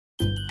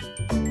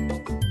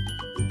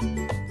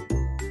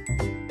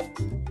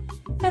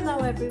Hello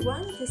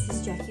everyone, this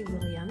is Jackie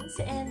Williams,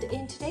 and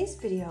in today's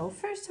video,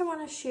 first I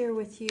want to share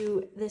with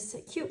you this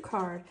cute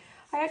card.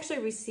 I actually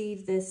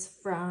received this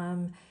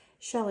from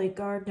Shelley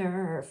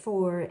Gardner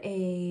for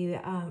a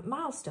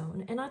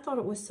milestone, and I thought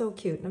it was so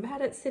cute. And I've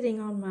had it sitting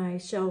on my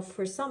shelf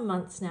for some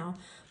months now,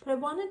 but I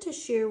wanted to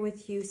share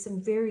with you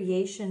some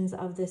variations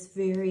of this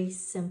very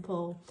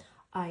simple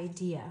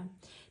idea.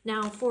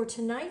 Now for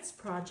tonight's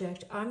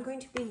project, I'm going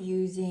to be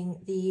using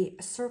the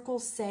Circle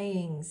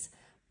Sayings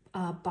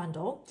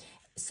bundle.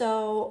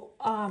 So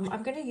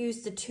I'm going to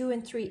use the 2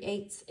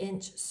 3/8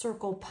 inch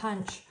circle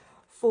punch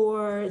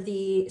for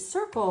the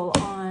circle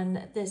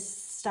on this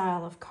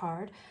style of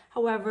card.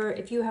 However,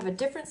 if you have a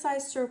different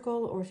size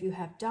circle or if you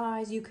have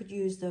dies, you could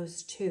use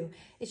those too.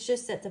 It's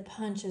just that the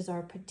punches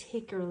are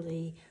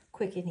particularly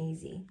quick and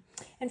easy.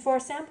 And for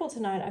a sample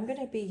tonight, I'm going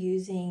to be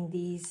using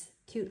these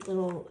cute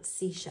little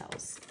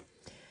seashells.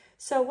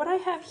 So what I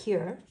have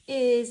here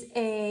is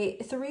a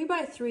 3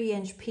 by 3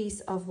 inch piece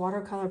of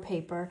watercolor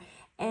paper,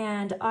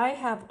 and I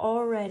have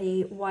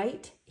already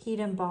white heat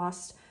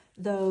embossed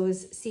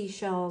those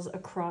seashells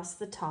across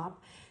the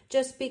top,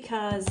 just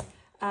because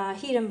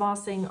heat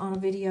embossing on a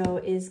video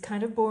is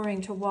kind of boring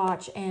to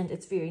watch and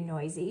it's very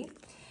noisy.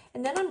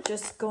 And then I'm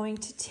just going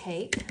to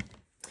take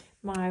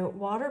my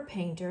water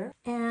painter,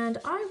 and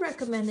I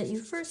recommend that you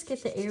first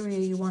get the area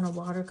you want to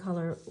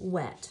watercolor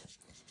wet.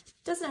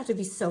 Doesn't have to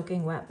be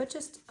soaking wet, but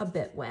just a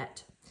bit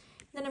wet.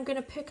 Then I'm going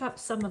to pick up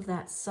some of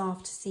that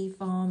soft sea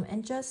foam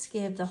and just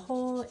give the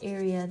whole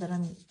area that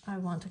I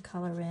want to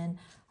color in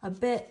a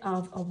bit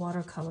of a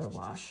watercolor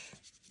wash.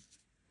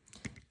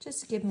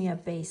 Just give me a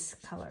base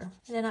color.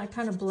 And then I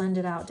kind of blend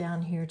it out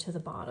down here to the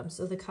bottom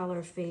so the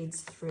color fades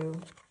through.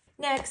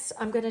 Next,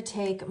 I'm going to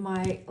take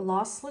my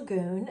Lost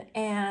Lagoon,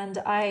 and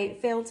I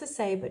failed to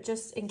say, but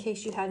just in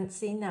case you hadn't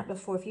seen that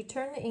before, if you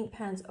turn the ink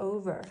pads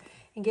over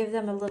and give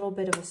them a little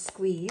bit of a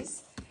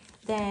squeeze,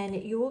 then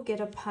you will get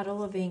a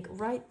puddle of ink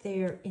right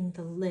there in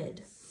the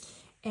lid.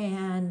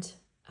 And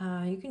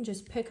you can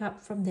just pick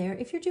up from there.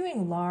 If you're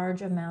doing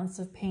large amounts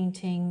of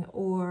painting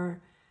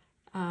or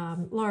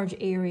large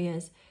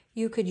areas,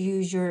 you could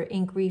use your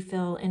ink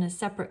refill in a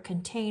separate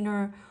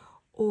container,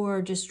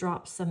 or just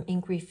drop some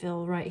ink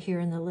refill right here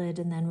in the lid,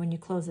 and then when you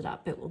close it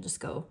up, it will just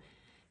go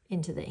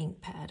into the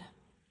ink pad.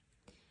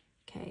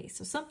 Okay,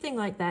 so something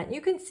like that. You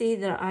can see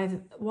that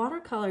I've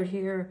watercolored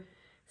here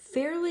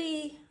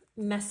fairly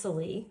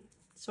messily,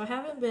 so I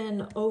haven't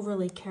been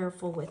overly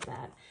careful with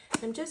that.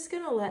 I'm just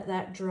going to let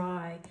that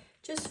dry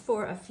just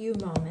for a few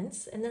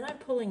moments, and then I'm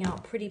pulling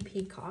out Pretty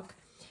Peacock.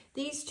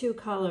 These two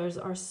colors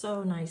are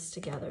so nice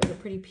together, the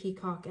Pretty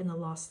Peacock and the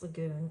Lost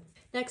Lagoon.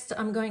 Next,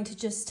 I'm going to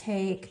just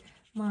take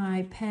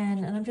my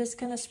pen, and I'm just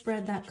going to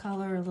spread that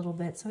color a little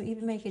bit, so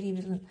even make it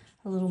even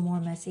a little more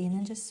messy, and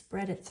then just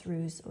spread it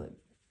through so it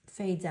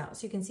fades out.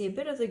 So you can see a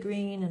bit of the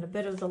green and a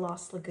bit of the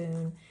Lost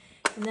Lagoon.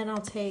 And then I'll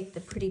take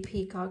the Pretty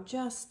Peacock,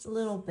 just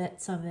little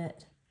bits of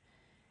it,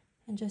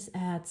 and just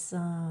add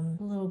a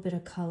little bit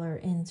of color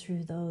in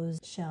through those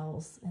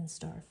shells and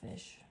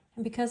starfish.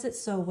 And because it's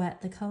so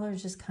wet, the color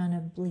is just kind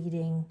of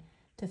bleeding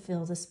to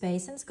fill the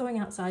space, and it's going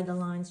outside the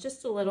lines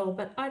just a little,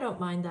 but I don't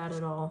mind that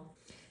at all.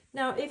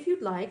 Now, if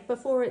you'd like,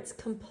 before it's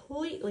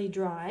completely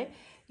dry,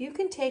 you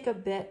can take a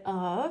bit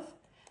of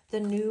the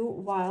new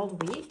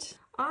Wild Wheat.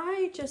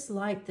 I just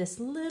like this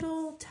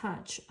little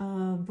touch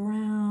of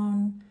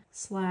brown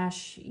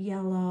 /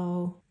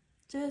 yellow,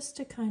 just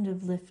to kind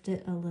of lift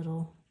it a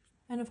little.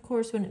 And of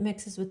course, when it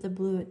mixes with the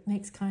blue, it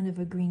makes kind of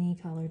a greeny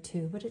color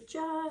too, but it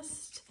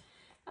just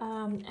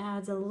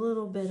adds a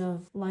little bit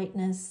of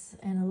lightness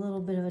and a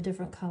little bit of a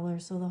different color,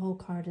 so the whole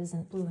card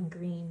isn't blue and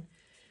green.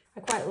 I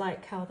quite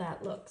like how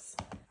that looks.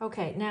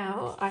 Okay,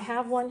 now I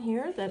have one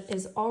here that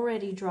is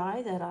already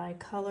dry that I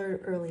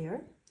colored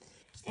earlier.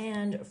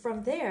 And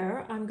from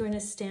there, I'm going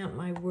to stamp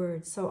my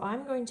words. So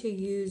I'm going to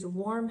use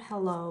Warm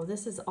Hello.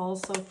 This is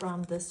also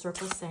from the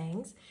Circle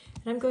Sayings.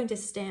 And I'm going to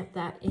stamp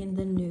that in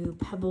the new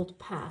Pebbled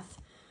Path,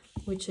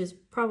 which is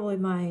probably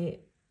my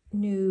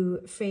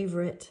new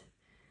favorite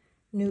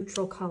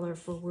neutral color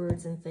for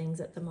words and things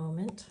at the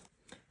moment.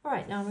 All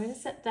right, now I'm going to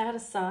set that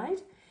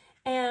aside.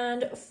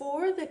 And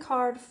for the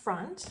card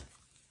front,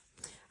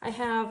 I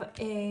have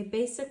a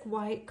basic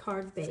white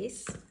card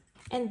base,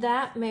 and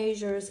that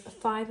measures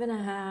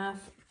 5.5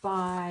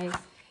 by,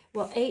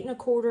 well, 8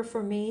 1/4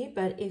 for me,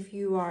 but if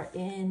you are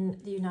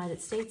in the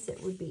United States,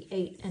 it would be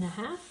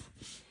 8.5.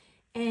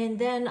 And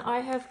then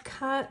I have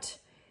cut,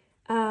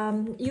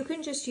 you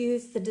can just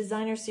use the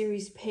Designer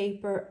Series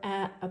paper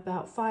at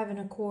about 5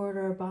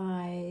 1/4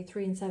 by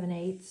 3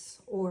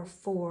 7/8 or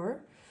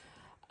 4.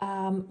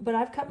 But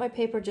I've cut my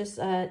paper just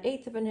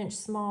 1/8 of an inch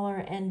smaller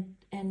and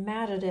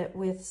matted it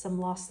with some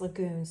Lost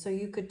Lagoon. So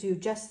you could do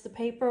just the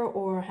paper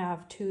or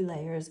have 2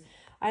 layers.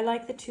 I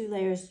like the 2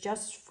 layers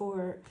just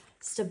for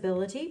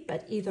stability,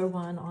 but either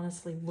one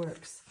honestly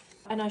works.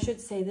 And I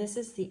should say this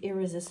is the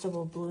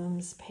Irresistible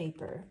Blooms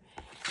paper.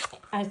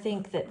 I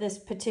think that this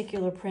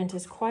particular print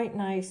is quite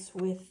nice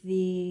with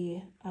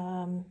the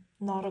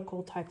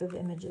nautical type of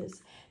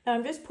images. Now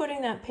I'm just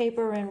putting that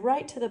paper in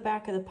right to the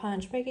back of the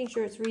punch, making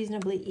sure it's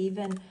reasonably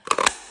even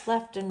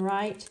left and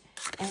right,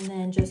 and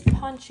then just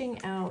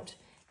punching out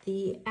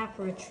the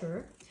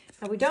aperture.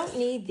 Now we don't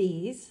need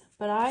these,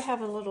 but I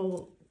have a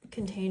little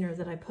container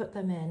that I put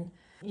them in,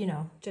 you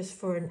know, just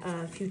for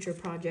a future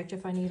project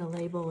if I need a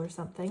label or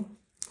something.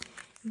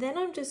 Then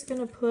I'm just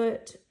going to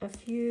put a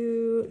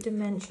few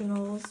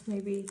dimensionals,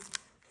 maybe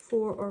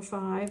 4 or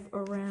 5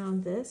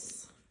 around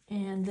this,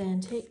 and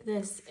then take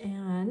this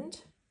and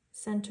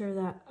center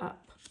that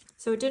up.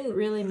 So it didn't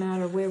really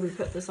matter where we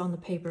put this on the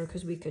paper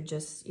because we could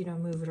just, you know,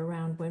 move it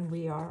around when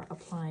we are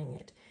applying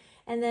it.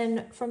 And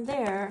then from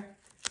there,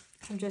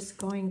 I'm just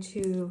going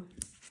to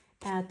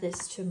add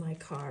this to my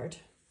card.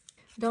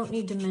 I don't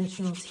need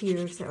dimensionals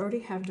here because I already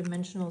have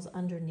dimensionals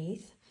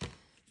underneath.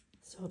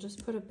 So I'll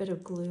just put a bit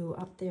of glue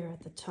up there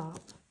at the top.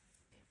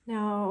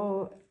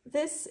 Now,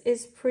 this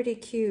is pretty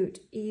cute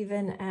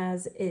even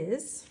as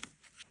is.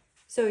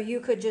 So you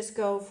could just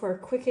go for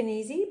quick and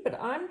easy, but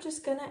I'm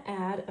just gonna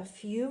add a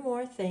few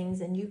more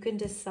things and you can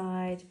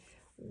decide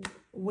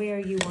where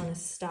you wanna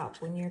stop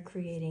when you're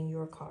creating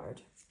your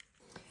card.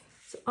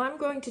 So I'm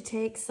going to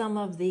take some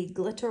of the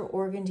glitter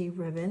organdy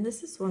ribbon.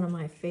 This is one of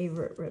my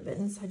favorite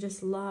ribbons. I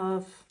just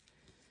love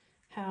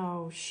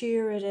how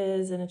sheer it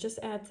is, and it just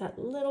adds that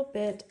little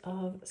bit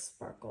of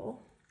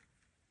sparkle.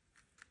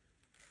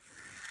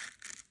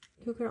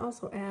 You can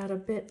also add a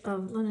bit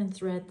of linen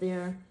thread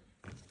there,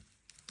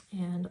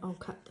 and I'll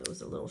cut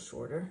those a little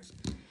shorter.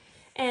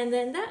 And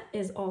then that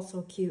is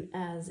also cute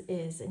as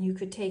is, and you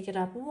could take it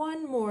up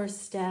one more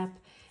step,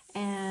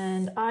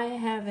 and I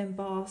have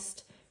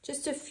embossed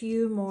just a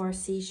few more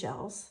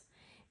seashells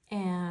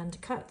and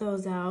cut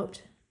those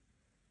out.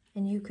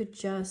 And you could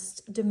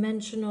just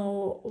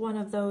dimensional one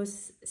of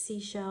those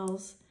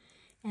seashells.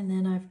 And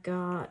then I've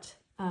got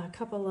a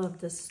couple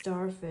of the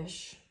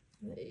starfish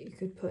that you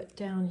could put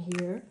down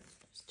here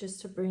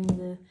just to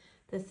bring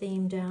the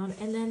theme down.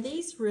 And then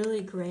these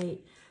really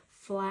great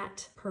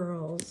flat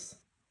pearls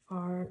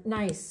are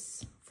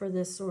nice for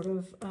this sort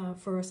of,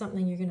 for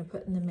something you're gonna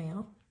put in the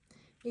mail.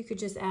 You could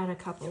just add a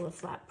couple of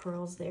flat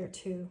pearls there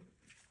too.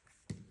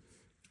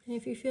 And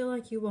if you feel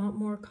like you want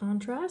more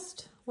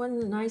contrast,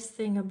 one nice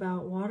thing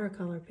about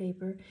watercolor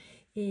paper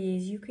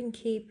is you can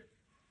keep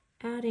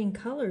adding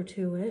color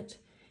to it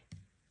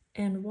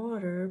and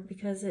water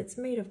because it's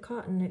made of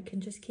cotton. It can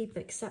just keep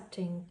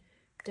accepting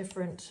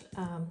different,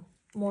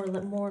 more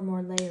and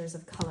more layers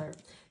of color.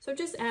 So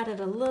just added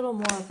a little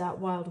more of that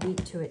wild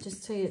wheat to it,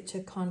 just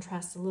to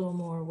contrast a little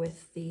more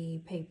with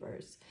the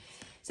papers.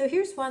 So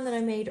here's one that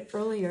I made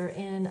earlier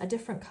in a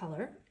different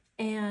color,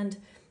 and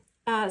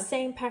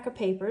same pack of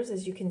papers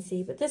as you can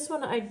see, but this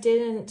one I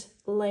didn't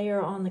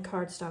layer on the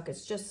cardstock.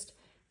 It's just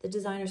the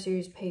Designer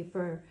Series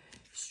paper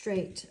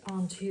straight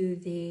onto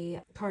the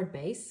card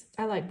base.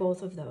 I like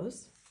both of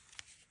those.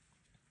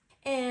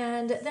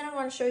 And then I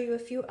want to show you a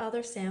few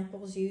other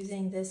samples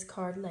using this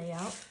card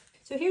layout.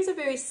 So here's a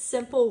very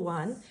simple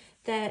one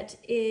that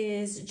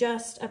is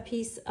just a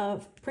piece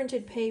of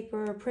printed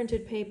paper,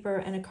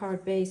 and a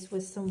card base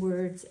with some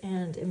words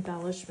and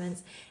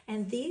embellishments.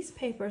 And these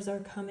papers are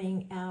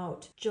coming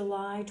out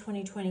July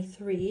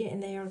 2023,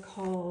 and they are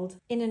called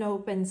In an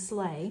Open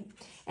Sleigh.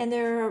 And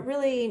they're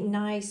really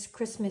nice,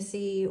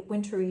 Christmassy,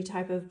 wintry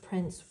type of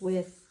prints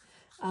with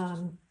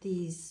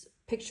these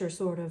picture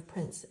sort of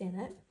prints in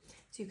it.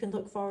 So you can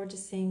look forward to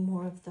seeing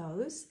more of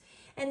those.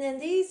 And then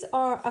these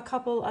are a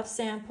couple of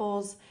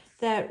samples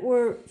that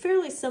were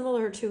fairly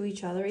similar to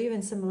each other,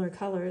 even similar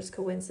colors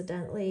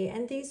coincidentally.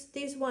 And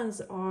these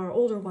ones are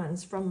older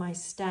ones from my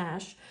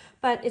stash,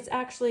 but it's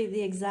actually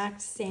the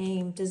exact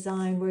same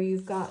design where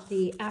you've got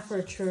the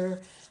aperture,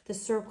 the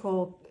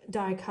circle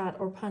die cut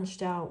or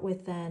punched out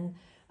with then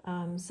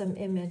some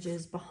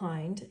images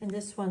behind. And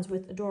this one's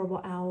with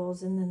adorable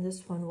owls, and then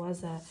this one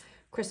was a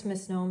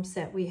Christmas gnome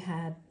set we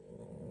had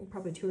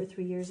probably 2 or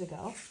 3 years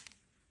ago.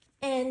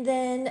 And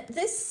then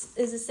this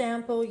is a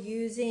sample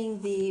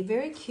using the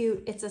very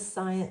cute It's a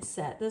Science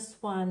set. This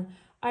one,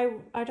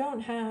 I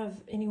don't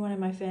have anyone in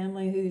my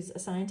family who's a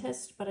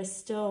scientist, but I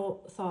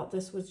still thought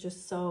this was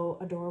just so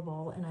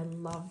adorable and I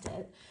loved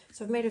it.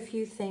 So I've made a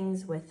few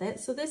things with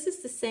it. So this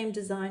is the same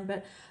design,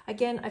 but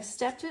again, I've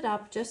stepped it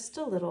up just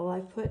a little.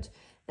 I put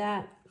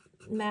that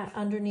mat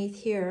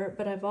underneath here,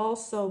 but I've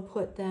also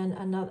put then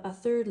a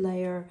third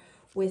layer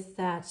with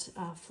that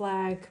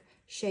flag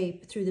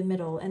shape through the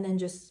middle, and then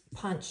just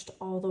punched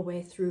all the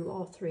way through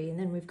all three. And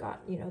then we've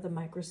got, you know, the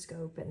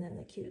microscope and then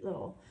the cute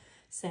little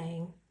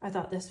saying. I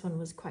thought this one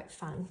was quite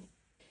fun.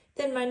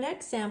 Then my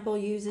next sample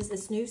uses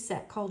this new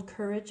set called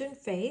Courage and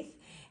Faith.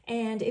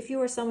 And if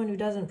you are someone who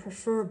doesn't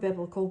prefer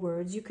biblical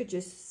words, you could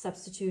just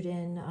substitute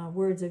in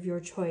words of your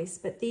choice.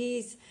 But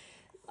these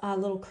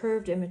little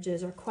curved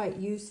images are quite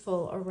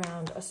useful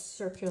around a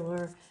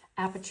circular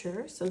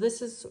aperture. So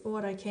this is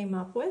what I came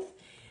up with.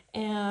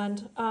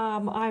 And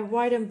I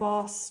white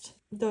embossed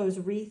those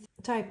wreath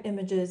type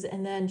images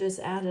and then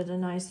just added a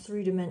nice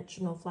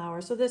 3-dimensional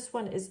flower. So this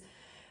one is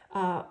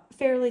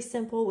fairly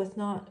simple with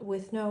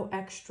no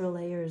extra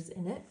layers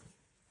in it.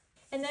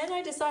 And then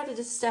I decided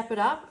to step it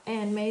up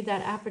and made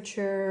that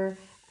aperture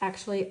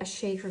actually a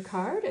shaker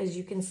card, as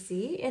you can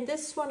see. And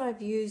this one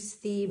I've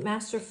used the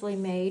Masterfully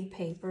Made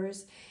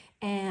papers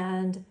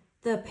and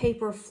the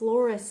paper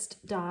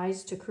florist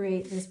dies to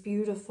create this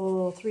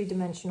beautiful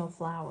three-dimensional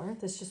flower.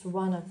 That's just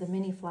one of the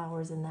many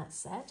flowers in that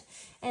set.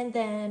 And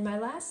then my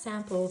last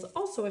sample is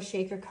also a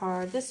shaker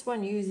card, this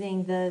one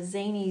using the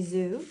Zany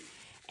Zoo.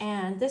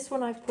 And this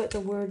one I've put the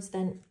words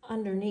then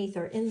underneath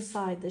or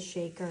inside the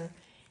shaker,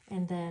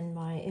 and then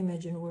my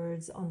image and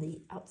words on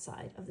the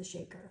outside of the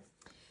shaker.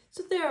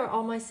 So there are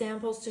all my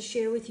samples to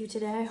share with you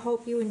today. I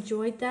hope you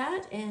enjoyed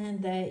that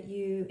and that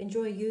you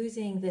enjoy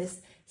using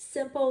this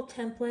simple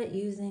template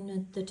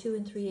using the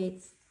 2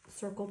 3/8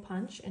 circle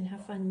punch and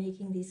have fun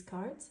making these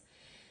cards.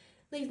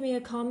 Leave me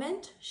a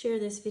comment, share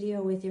this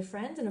video with your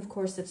friends, and of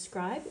course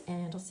subscribe,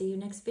 and I'll see you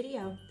next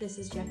video. This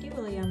is Jackie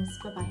Williams.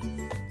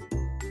 Bye-bye.